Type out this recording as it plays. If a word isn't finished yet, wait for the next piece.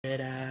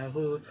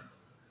childhood.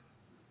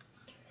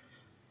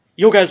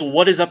 Yo guys,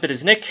 what is up? It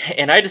is Nick,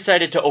 and I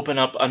decided to open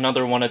up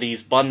another one of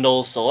these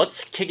bundles, so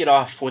let's kick it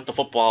off with the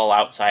Football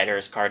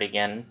Outsiders card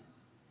again.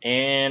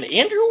 And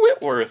Andrew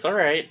Whitworth,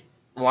 alright,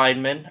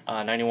 lineman,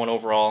 91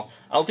 overall.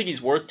 I don't think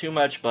he's worth too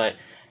much, but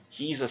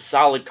he's a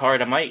solid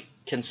card. I might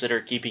consider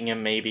keeping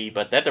him maybe,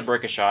 but that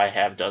DeBrickashaw I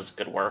have does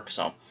good work,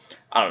 so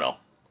I don't know.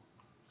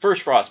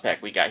 First Frost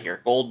Pack we got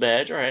here, Gold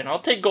Badge, alright, I'll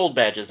take Gold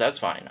Badges, that's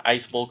fine.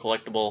 Ice Bowl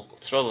Collectible,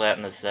 let's throw that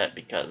in the set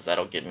because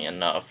that'll give me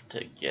enough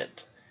to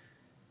get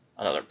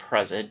another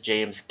present.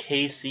 James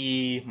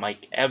Casey,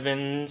 Mike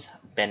Evans,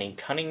 Benny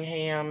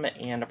Cunningham,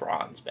 and a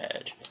Bronze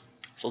Badge.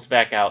 So let's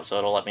back out so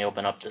it'll let me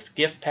open up this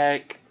gift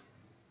pack.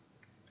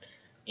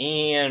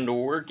 And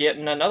we're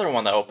getting another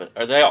one that open.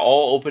 Are they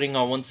all opening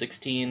on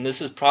 116?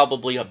 This is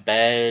probably a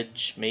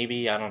badge,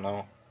 maybe, I don't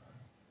know.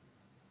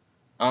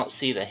 I don't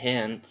see the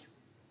hint.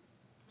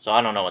 So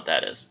I don't know what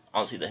that is. I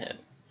don't see the hint.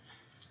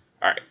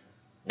 Alright,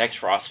 next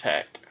Frost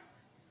Pack.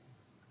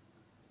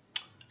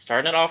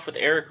 Starting it off with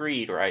Eric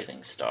Reed,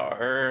 Rising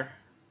Star.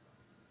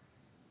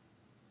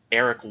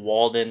 Eric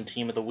Walden,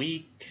 Team of the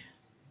Week.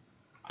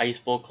 Ice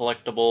Bowl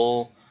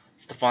Collectible.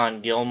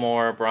 Stephon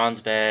Gilmore,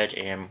 Bronze Badge,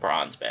 and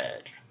Bronze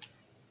Badge.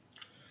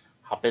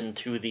 Hop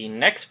into the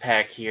next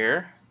pack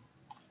here.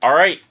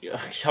 Alright,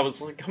 I was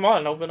like, come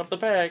on, open up the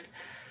bag.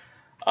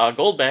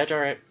 Gold Badge,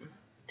 alright.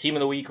 Team of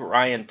the Week,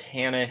 Ryan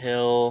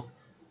Tannehill.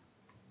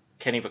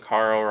 Kenny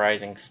Vaccaro,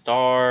 Rising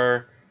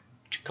Star.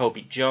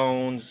 Jacoby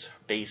Jones,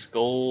 Base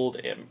Gold,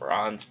 and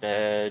Bronze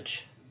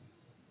Badge.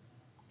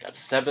 Got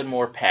 7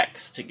 more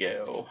packs to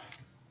go.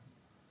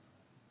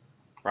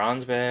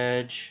 Bronze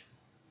Badge.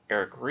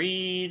 Eric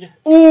Reed.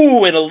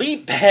 Ooh, an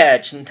Elite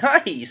Badge.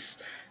 Nice.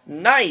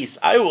 Nice.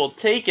 I will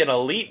take an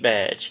Elite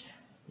Badge.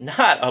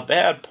 Not a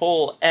bad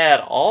pull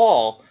at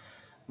all.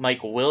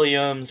 Mike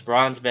Williams,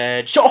 Bronze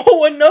Badge.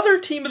 Oh, another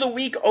Team of the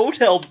Week,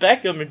 Odell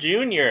Beckham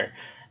Jr.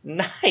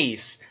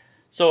 Nice.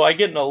 So I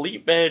get an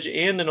Elite Badge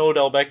and an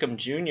Odell Beckham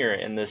Jr.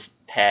 in this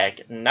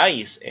pack.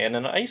 Nice. And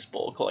an Ice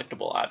Bowl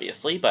collectible,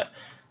 obviously. But,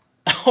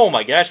 oh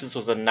my gosh, this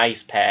was a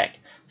nice pack.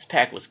 This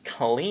pack was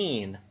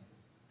clean.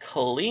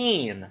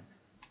 Clean.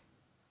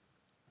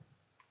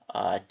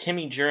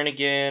 Timmy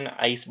Jernigan,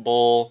 Ice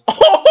Bowl.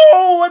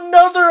 Oh,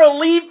 another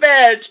Elite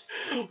Badge!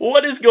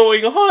 What is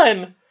going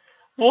on?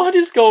 What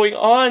is going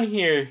on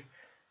here?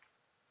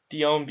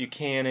 Deone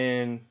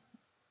Buchanan.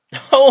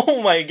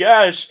 Oh my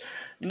gosh.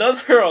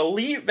 Another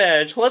Elite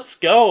Badge. Let's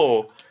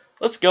go.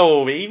 Let's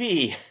go,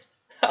 baby.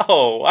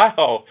 Oh,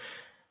 wow.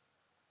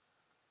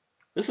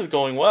 This is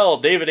going well.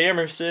 David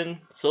Amerson,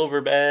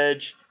 Silver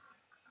Badge.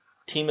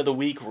 Team of the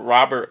Week,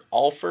 Robert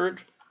Alford.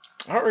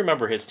 I don't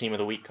remember his Team of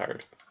the Week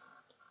card.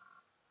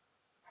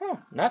 Huh,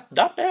 not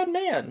bad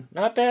man.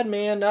 Not bad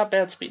man, not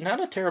bad speed.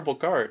 Not a terrible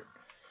card.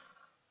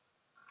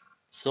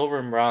 Silver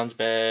and Bronze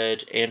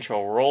Badge,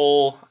 Antro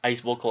Roll, Ice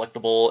Bowl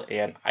Collectible,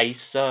 and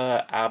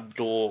Isa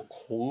Abdul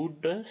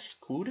Kudus?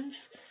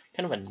 Kudus? What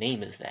kind of a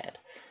name is that?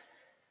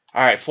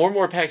 Alright, 4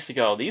 more packs to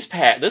go.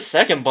 This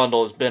second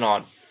bundle has been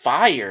on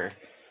fire.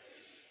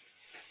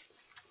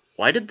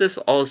 Why did this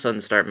all of a sudden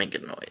start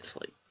making noise?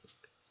 Like,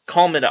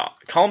 calm it out.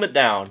 Calm it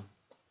down.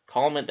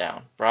 Calm it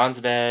down.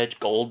 Bronze Badge,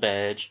 Gold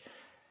Badge,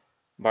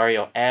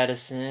 Mario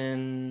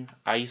Addison,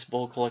 Ice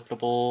Bowl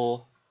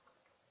Collectible.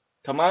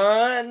 Come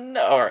on!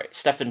 Alright,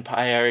 Stephen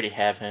Pye, I already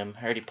have him.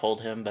 I already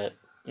pulled him, but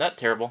not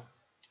terrible.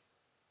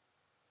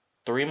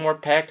 3 more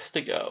packs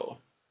to go.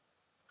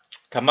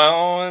 Come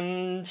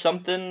on!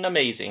 Something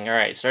amazing.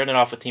 Alright, starting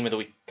off with Team of the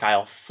Week,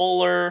 Kyle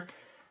Fuller.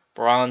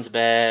 Bronze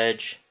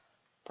Badge.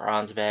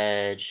 Bronze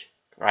Badge.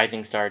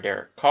 Rising Star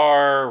Derek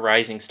Carr.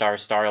 Rising Star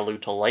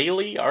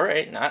Lutulele.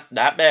 Alright, not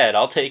bad.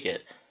 I'll take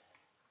it.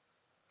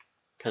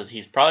 Because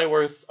he's probably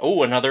worth...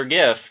 Oh, another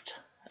gift.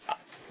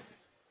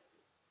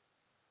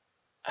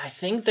 I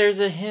think there's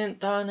a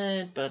hint on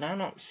it, but I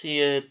don't see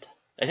it.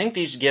 I think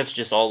these gifts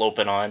just all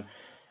open on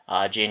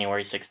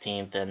January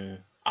 16th, and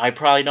I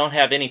probably don't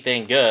have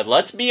anything good.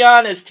 Let's be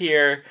honest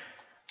here.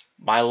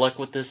 My luck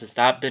with this has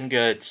not been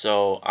good,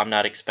 so I'm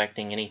not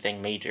expecting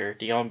anything major.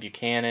 Deone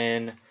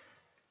Buchanan.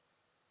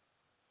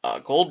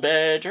 Gold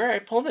Badge.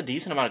 Alright, pulling a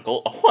decent amount of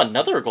gold. Oh,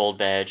 another Gold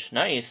Badge.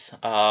 Nice.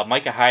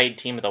 Micah Hyde,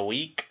 Team of the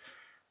Week.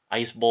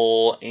 Ice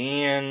Bowl,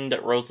 and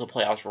Road to the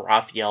Playoffs,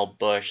 Raphael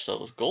Bush. So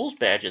those Gold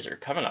Badges are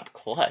coming up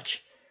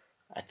clutch.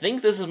 I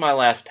think this is my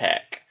last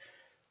pack.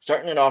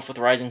 Starting it off with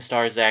Rising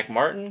Star Zach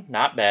Martin.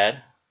 Not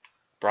bad.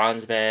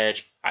 Bronze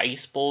Badge,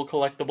 Ice Bowl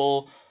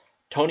Collectible.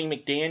 Tony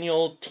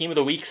McDaniel, Team of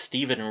the Week,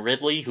 Stephen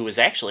Ridley, who is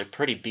actually a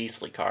pretty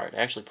beastly card.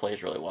 Actually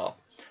plays really well.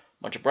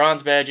 Bunch of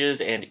Bronze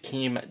Badges, and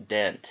Keem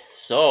Dent.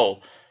 So,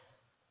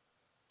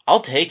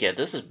 I'll take it.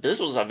 This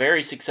was a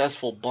very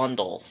successful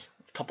bundle.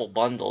 A couple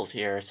bundles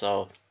here,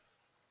 so...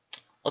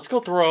 Let's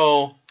go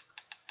throw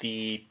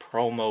the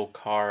promo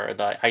card,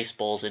 the Ice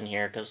Bowls in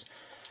here, because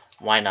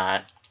why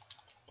not?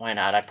 Why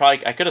not?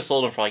 I could have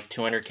sold them for like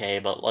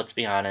 200K, but let's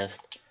be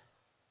honest.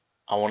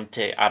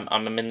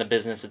 I'm in the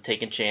business of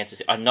taking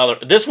chances.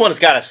 This one's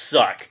gotta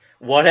suck.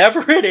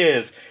 Whatever it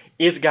is,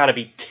 it's gotta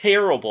be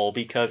terrible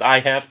because I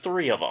have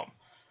 3 of them.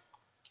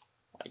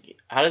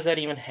 How does that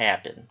even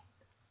happen?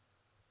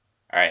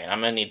 Alright,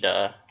 I'm gonna need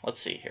to, let's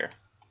see here.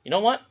 You know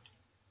what?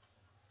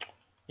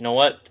 You know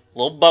what?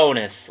 Little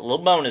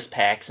bonus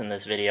packs in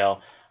this video.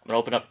 I'm gonna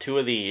open up 2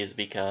 of these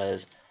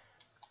because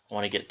I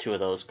want to get 2 of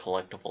those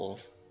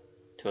collectibles.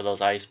 2 of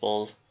those ice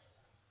bowls.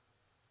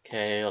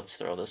 Okay, let's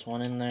throw this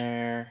one in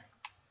there.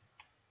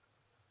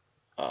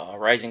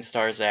 Rising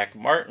Star Zach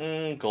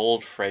Martin,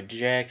 Gold Fred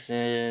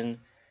Jackson,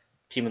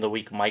 Team of the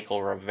Week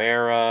Michael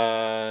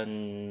Rivera,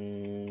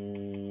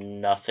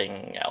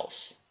 nothing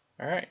else.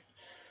 Alright.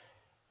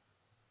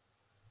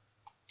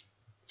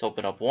 Let's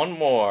open up one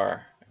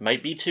more. It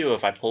might be 2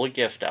 if I pull a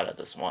gift out of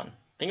this one. I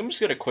think I'm just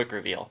going to quick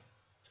reveal.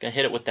 Just going to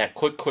hit it with that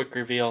quick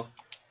reveal.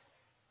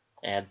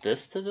 Add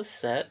this to the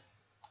set.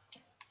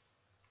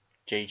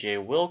 J.J.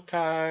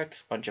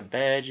 Wilcox, bunch of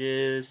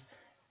badges.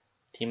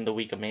 Team of the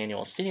Week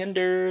Emmanuel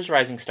Sanders,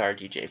 Rising Star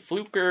DJ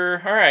Fluker.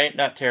 Alright,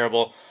 not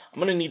terrible. I'm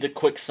going to need to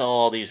quick sell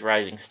all these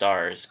Rising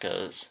Stars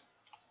because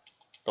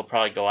they'll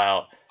probably go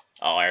out.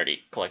 Oh, I already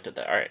collected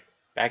that. Alright,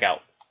 back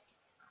out.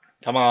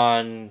 Come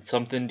on,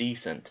 something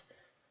decent.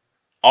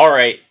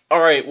 Alright,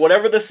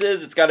 whatever this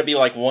is, it's got to be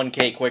like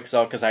 1K quick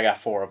sell because I got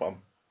 4 of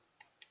them.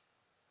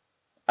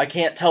 I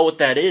can't tell what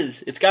that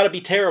is. It's got to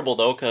be terrible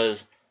though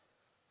because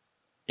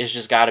it's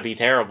just got to be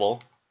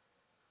terrible.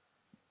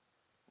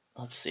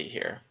 Let's see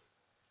here.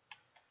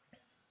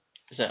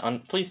 Is it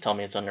please tell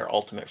me it's under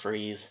Ultimate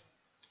Freeze.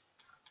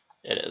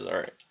 It is,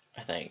 alright.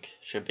 I think.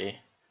 Should be.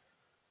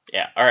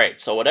 Yeah, alright.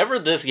 So whatever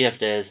this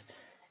gift is,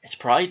 it's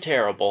probably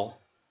terrible.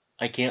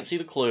 I can't see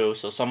the clue,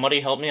 so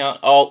somebody help me out.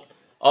 Oh,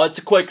 it's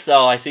a quick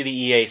sell. I see the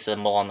EA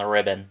symbol on the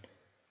ribbon.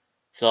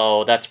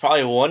 So that's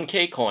probably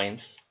 1K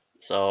coins.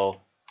 So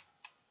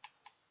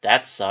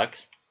that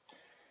sucks.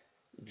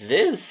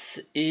 This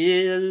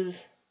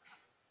is...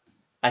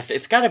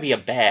 it's got to be a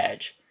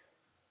badge.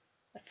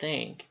 I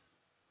think.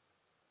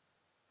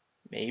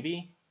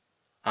 Maybe?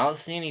 I don't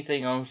see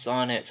anything else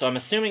on it. So I'm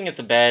assuming it's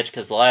a badge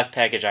because the last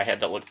package I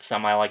had that looked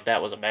semi like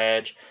that was a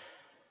badge.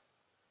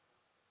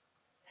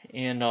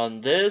 And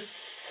on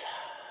this,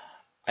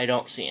 I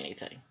don't see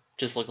anything.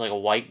 Just looked like a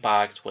white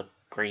box with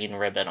green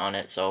ribbon on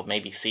it. So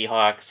maybe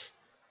Seahawks.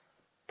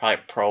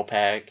 Probably Pro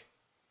Pack.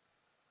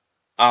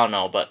 I don't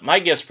know, but my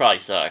gifts probably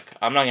suck.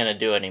 I'm not going to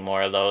do any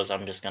more of those.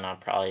 I'm just going to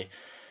probably...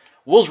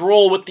 We'll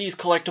roll with these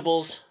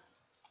collectibles.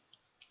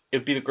 It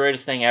would be the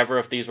greatest thing ever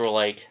if these were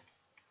like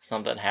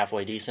something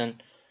halfway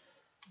decent.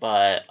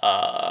 But,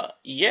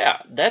 yeah,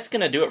 that's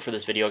going to do it for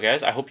this video,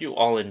 guys. I hope you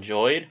all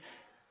enjoyed.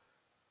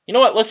 You know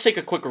what? Let's take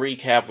a quick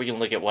recap. We can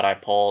look at what I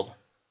pulled.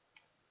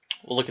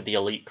 We'll look at the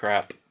Elite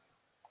crap.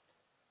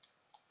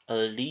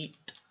 Elite.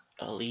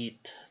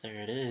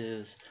 There it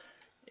is.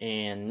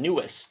 And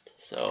newest.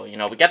 So, you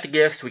know, we got the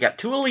gifts. We got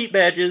 2 Elite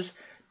badges,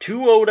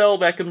 2 Odell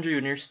Beckham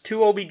Jr.'s, 2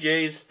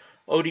 OBJs,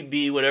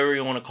 ODB, whatever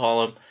you want to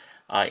call them.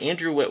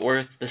 Andrew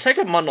Whitworth. The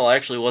second bundle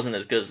actually wasn't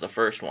as good as the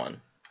first one,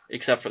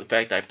 except for the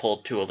fact I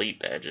pulled 2 Elite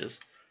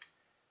badges.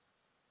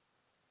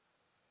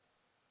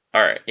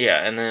 Alright,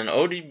 yeah, and then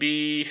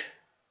ODB,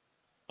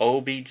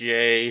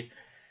 OBJ,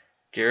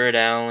 Jared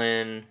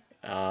Allen,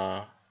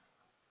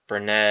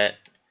 Burnett.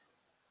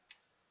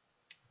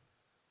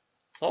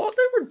 Oh,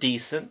 they were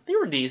decent.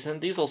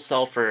 These will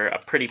sell for a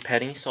pretty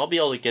penny, so I'll be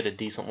able to get a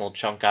decent little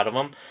chunk out of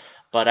them.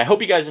 But I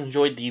hope you guys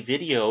enjoyed the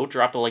video.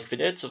 Drop a like if you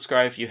did,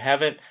 subscribe if you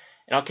haven't,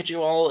 and I'll catch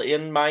you all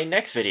in my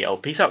next video.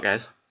 Peace out,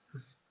 guys.